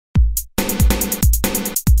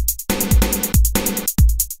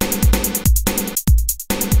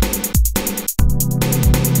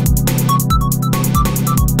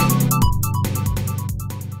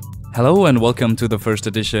Hello and welcome to the first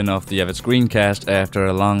edition of the Avid Screencast after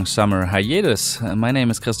a long summer hiatus. My name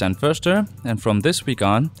is Christian Förster, and from this week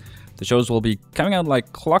on, the shows will be coming out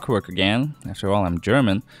like clockwork again. After all, I'm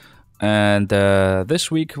German. And this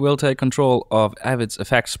week we'll take control of Avid's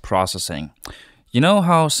effects processing. You know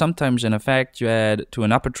how sometimes an effect you add to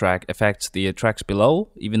an upper track affects the tracks below,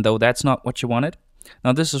 even though that's not what you wanted?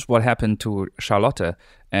 Now this is what happened to Charlotte,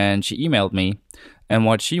 and she emailed me. And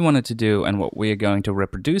what she wanted to do, and what we are going to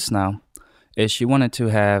reproduce now, is she wanted to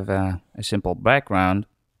have a simple background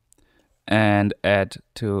and add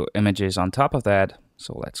two images on top of that.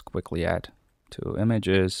 So let's quickly add two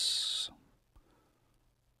images,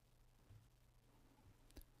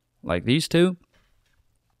 like these two.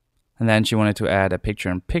 And then she wanted to add a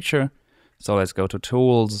picture-in-picture. So let's go to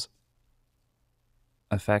Tools,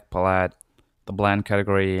 Effect Palette, the Blend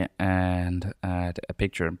category, and add a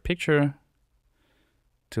picture-in-picture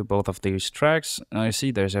to both of these tracks. Now you see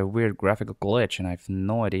there's a weird graphical glitch and I have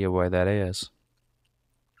no idea why that is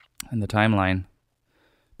in the timeline.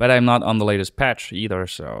 But I'm not on the latest patch either,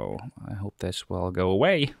 so I hope this will go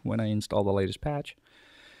away when I install the latest patch.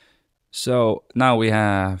 So now we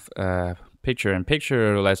have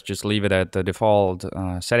picture-in-picture. Let's just leave it at the default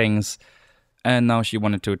settings. And now she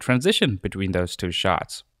wanted to transition between those two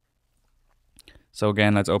shots. So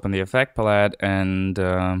again, let's open the effect palette and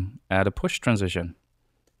add a push transition.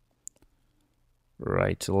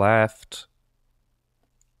 Right to left.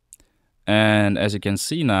 And as you can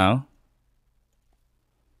see now,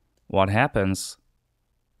 what happens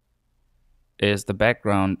is the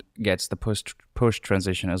background gets the push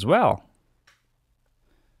transition as well.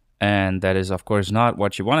 And that is of course not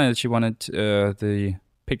what she wanted. She wanted the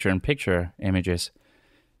picture-in-picture images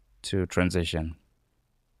to transition.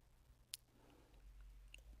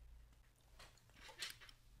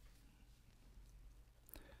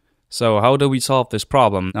 So how do we solve this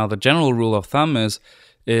problem? Now the general rule of thumb is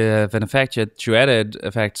if an effect that you added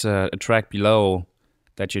affects a track below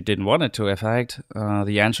that you didn't want it to affect,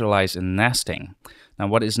 the answer lies in nesting. Now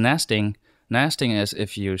what is nesting? Nesting is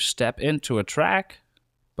if you step into a track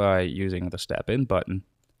by using the step in button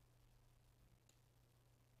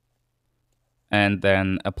and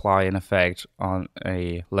then apply an effect on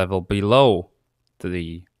a level below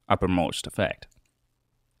the uppermost effect.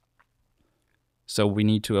 So we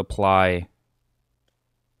need to apply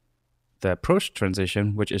the push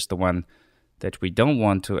transition, which is the one that we don't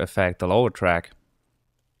want to affect the lower track,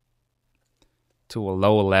 to a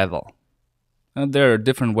lower level. And there are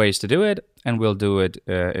different ways to do it, and we'll do it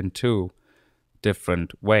in two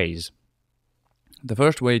different ways. The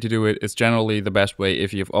first way to do it is generally the best way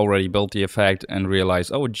if you've already built the effect and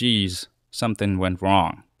realize, oh geez, something went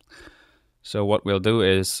wrong. So what we'll do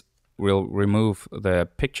is we'll remove the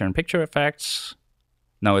picture-in-picture effects.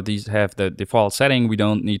 Now these have the default setting, we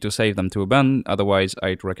don't need to save them to a bin, otherwise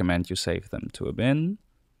I'd recommend you save them to a bin.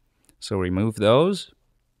 So remove those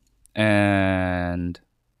and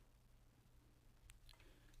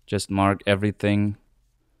just mark everything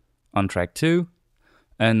on track 2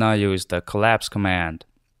 and now use the collapse command.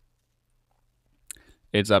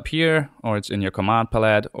 It's up here, or it's in your command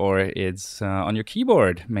palette, or it's on your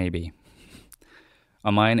keyboard maybe.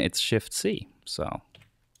 On mine it's Shift-C. So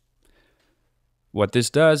what this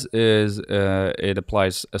does is it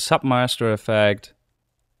applies a submaster effect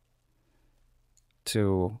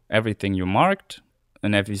to everything you marked,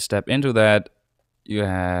 and if you step into that, you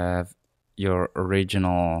have your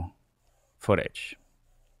original footage.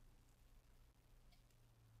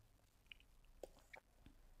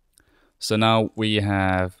 So now we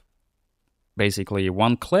have basically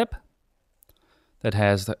one clip that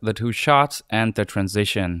has the two shots and the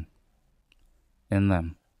transition in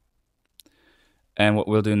them. And what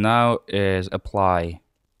we'll do now is apply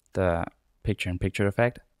the picture-in-picture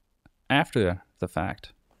effect after the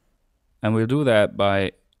fact. And we'll do that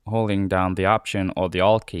by holding down the Option or the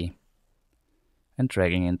Alt key and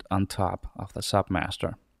dragging it on top of the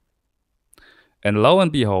submaster. And lo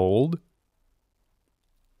and behold,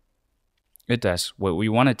 it does what we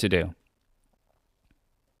want it to do.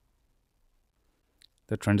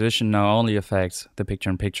 The transition now only affects the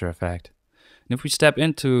picture-in-picture effect. And if we step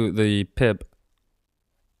into the pip,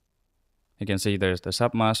 you can see there's the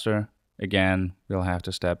submaster. Again, we'll have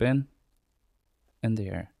to step in, and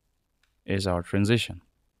there is our transition.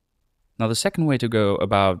 Now the second way to go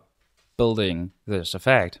about building this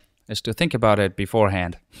effect is to think about it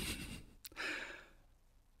beforehand.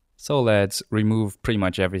 So let's remove pretty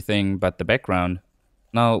much everything but the background.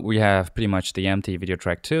 Now we have pretty much the empty video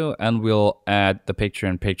track 2, and we'll add the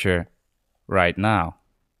picture-in-picture right now.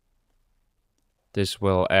 This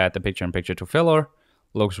will add the picture-in-picture to filler.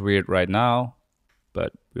 Looks weird right now,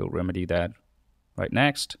 but we'll remedy that right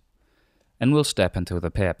next. And we'll step into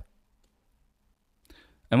the pip.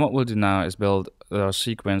 And what we'll do now is build the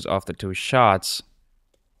sequence of the 2 shots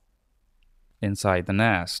inside the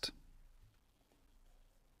nest.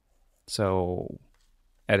 So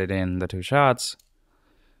edit in the 2 shots,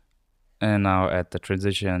 and now add the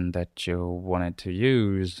transition that you wanted to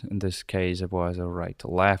use. In this case, it was a right to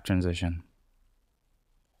left transition.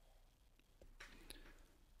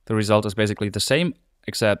 The result is basically the same,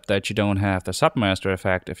 except that you don't have the submaster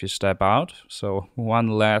effect if you step out. So one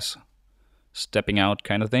less stepping out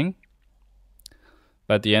kind of thing.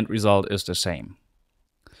 But the end result is the same.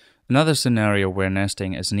 Another scenario where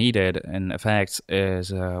nesting is needed in effects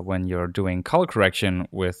is when you're doing color correction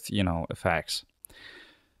with, effects.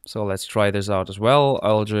 So let's try this out as well.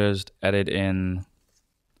 I'll just edit in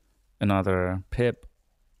another pip,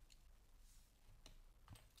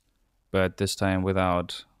 but this time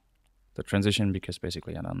without the transition, because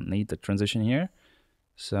basically I don't need the transition here.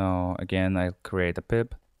 So again, I'll create a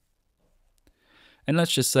pip. And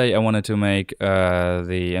let's just say I wanted to make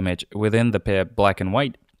the image within the pip black and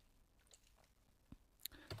white.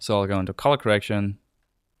 So I'll go into color correction,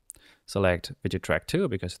 select video track 2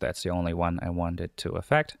 because that's the only one I wanted to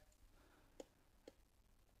affect.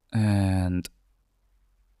 And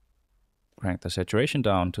crank the saturation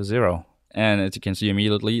down to 0. And as you can see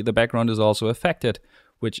immediately, the background is also affected,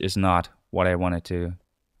 which is not what I wanted to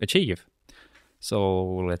achieve. So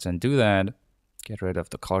let's undo that, get rid of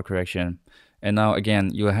the color correction. And now again,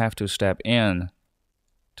 you have to step in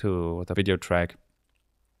to the video track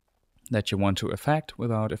that you want to affect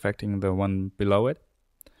without affecting the one below it.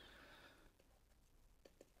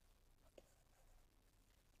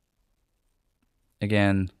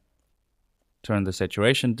 Again, turn the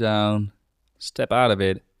saturation down, step out of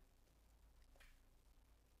it,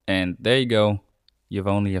 and there you go. You've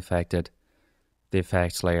only affected the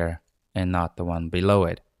effects layer and not the one below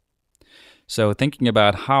it. So thinking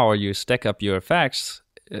about how you stack up your effects,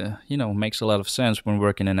 makes a lot of sense when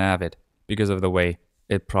working in Avid because of the way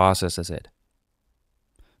it processes it.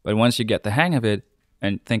 But once you get the hang of it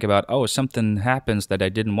and think about, oh, something happens that I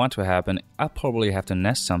didn't want to happen, I'll probably have to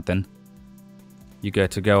nest something. You're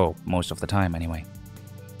good to go most of the time anyway.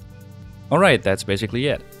 Alright, that's basically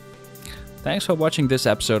it. Thanks for watching this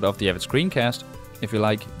episode of the Avid Screencast. If you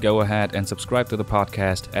like, go ahead and subscribe to the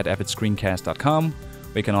podcast at avidscreencast.com.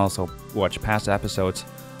 We can also watch past episodes.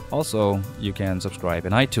 Also, you can subscribe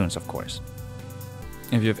in iTunes, of course.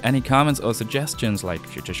 If you have any comments or suggestions like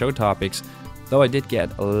future show topics, though I did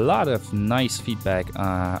get a lot of nice feedback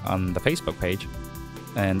on the Facebook page,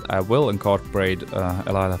 and I will incorporate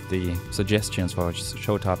a lot of the suggestions for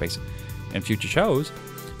show topics in future shows.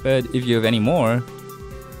 But if you have any more,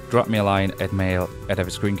 drop me a line at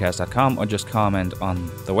mail@avidscreencast.com or just comment on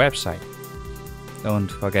the website.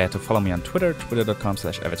 Don't forget to follow me on Twitter,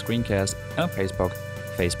 twitter.com/avidscreencast, and on Facebook,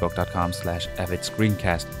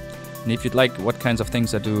 facebook.com/avidscreencast. And if you'd like what kinds of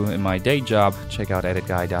things I do in my day job, check out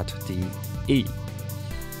editguy.de.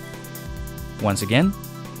 Once again,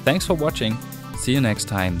 thanks for watching. See you next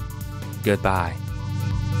time. Goodbye.